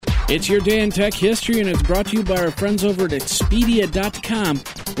It's your day in tech history, and it's brought to you by our friends over at Expedia.com,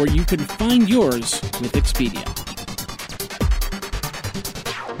 where you can find yours with Expedia.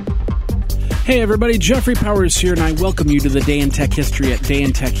 Hey everybody, Jeffrey Powers here, and I welcome you to the Day in Tech History at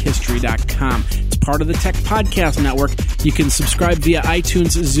dayintechhistory.com. It's part of the Tech Podcast Network. You can subscribe via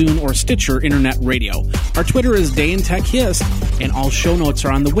iTunes, Zune, or Stitcher Internet Radio. Our Twitter is Day in Tech Hist, and all show notes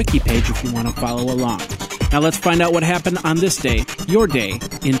are on the wiki page if you want to follow along. Now let's find out what happened on this day, your day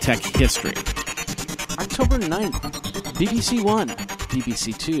in tech history. October 9th, BBC 1,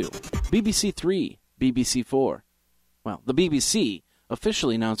 BBC 2, BBC 3, BBC 4. Well, the BBC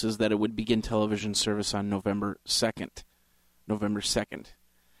officially announces that it would begin television service on November 2nd.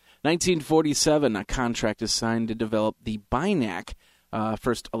 1947, a contract is signed to develop the BINAC,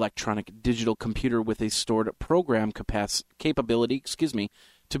 first electronic digital computer with a stored program capability,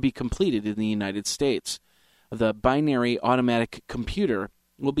 to be completed in the United States. The binary automatic computer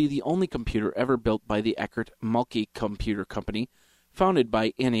will be the only computer ever built by the Eckert-Mulkey Computer Company, founded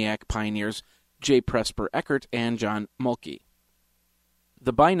by ENIAC pioneers J. Presper Eckert and John Mulkey.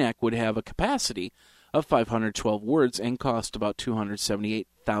 The BINAC would have a capacity of 512 words and cost about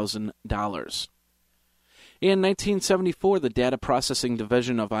 $278,000. In 1974, the data processing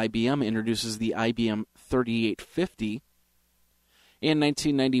division of IBM introduces the IBM 3850. In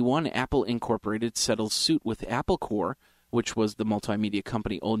 1991, Apple Incorporated settles suit with Apple Corps, which was the multimedia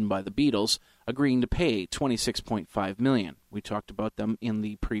company owned by the Beatles, agreeing to pay $26.5 million. We talked about them in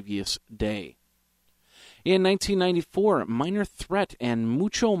the previous day. In 1994, Minor Threat and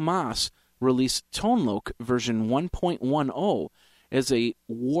Mucho Mas released ToneLoke version 1.10 as a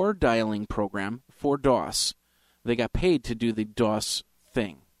war dialing program for DOS. They got paid to do the DOS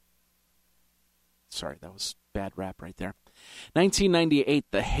thing. Sorry, that was bad rap right there. 1998,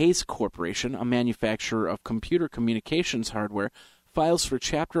 the Hayes Corporation, a manufacturer of computer communications hardware, files for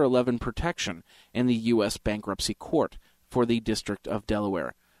Chapter 11 protection in the U.S. Bankruptcy Court for the District of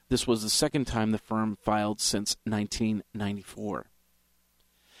Delaware. This was the second time the firm filed since 1994.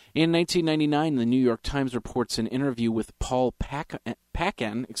 In 1999, the New York Times reports an interview with Paul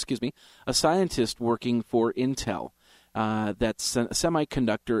Pacan, a scientist working for Intel, that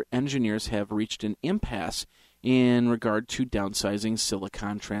semiconductor engineers have reached an impasse in regard to downsizing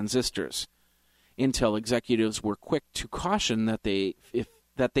silicon transistors. Intel executives were quick to caution that they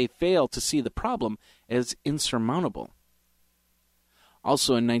fail to see the problem as insurmountable.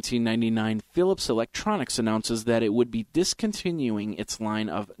 Also in 1999, Philips Electronics announces that it would be discontinuing its line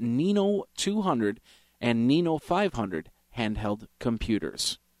of Nino 200 and Nino 500 handheld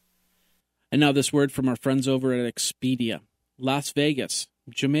computers. And now this word from our friends over at Expedia. Las Vegas,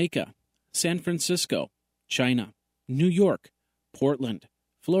 Jamaica, San Francisco, China, New York, Portland,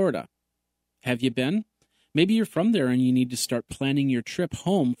 Florida. Have you been? Maybe you're from there and you need to start planning your trip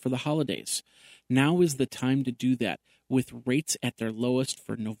home for the holidays. Now is the time to do that. With rates at their lowest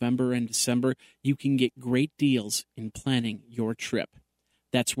for November and December, you can get great deals in planning your trip.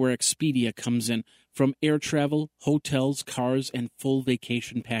 That's where Expedia comes in, from air travel, hotels, cars, and full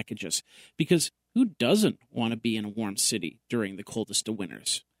vacation packages. Because who doesn't want to be in a warm city during the coldest of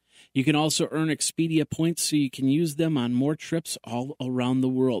winters? You can also earn Expedia points so you can use them on more trips all around the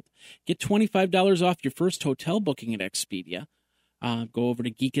world. Get $25 off your first hotel booking at Expedia. Go over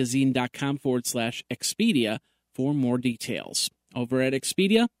to geekazine.com/Expedia for more details. Over at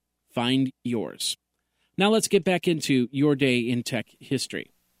Expedia, find yours. Now let's get back into your day in tech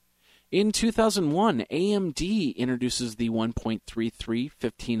history. In 2001, AMD introduces the 1.33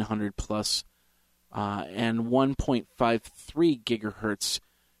 1500 plus and 1.53 gigahertz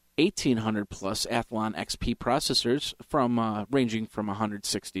 1800 plus Athlon XP processors from ranging from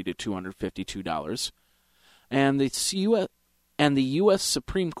 $160 to $252. And the U.S.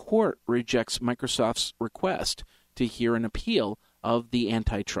 Supreme Court rejects Microsoft's request to hear an appeal of the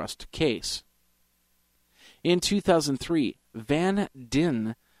antitrust case. In 2003, Van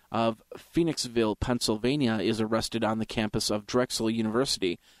Dyn of Phoenixville, Pennsylvania, is arrested on the campus of Drexel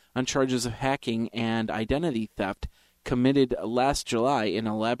University on charges of hacking and identity theft committed last July in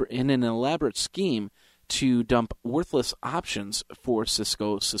an elaborate scheme to dump worthless options for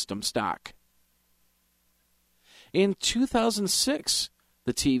Cisco system stock. In 2006,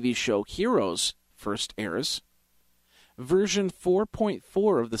 the TV show Heroes first airs. Version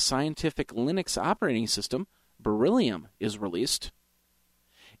 4.4 of the scientific Linux operating system, Beryllium, is released.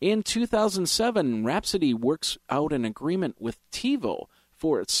 In 2007, Rhapsody works out an agreement with TiVo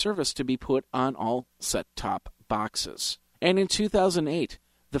for its service to be put on all set-top boxes. And in 2008,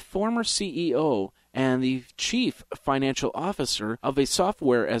 the former CEO and the chief financial officer of a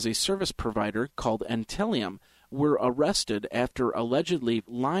software-as-a-service provider called Entellium were arrested after allegedly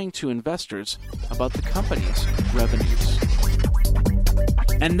lying to investors about the company's revenues.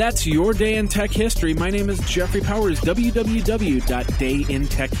 And that's your Day in Tech History. My name is Jeffrey Powers,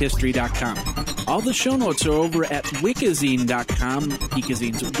 www.dayintechhistory.com. All the show notes are over at wikizine.com,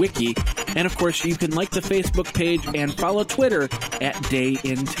 Geekazine's wiki. And, of course, you can like the Facebook page and follow Twitter at Day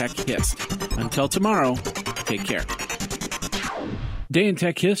in Tech Hist. Until tomorrow, take care. Day in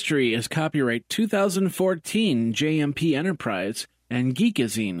Tech History is copyright 2014 JMP Enterprise and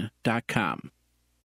Geekazine.com.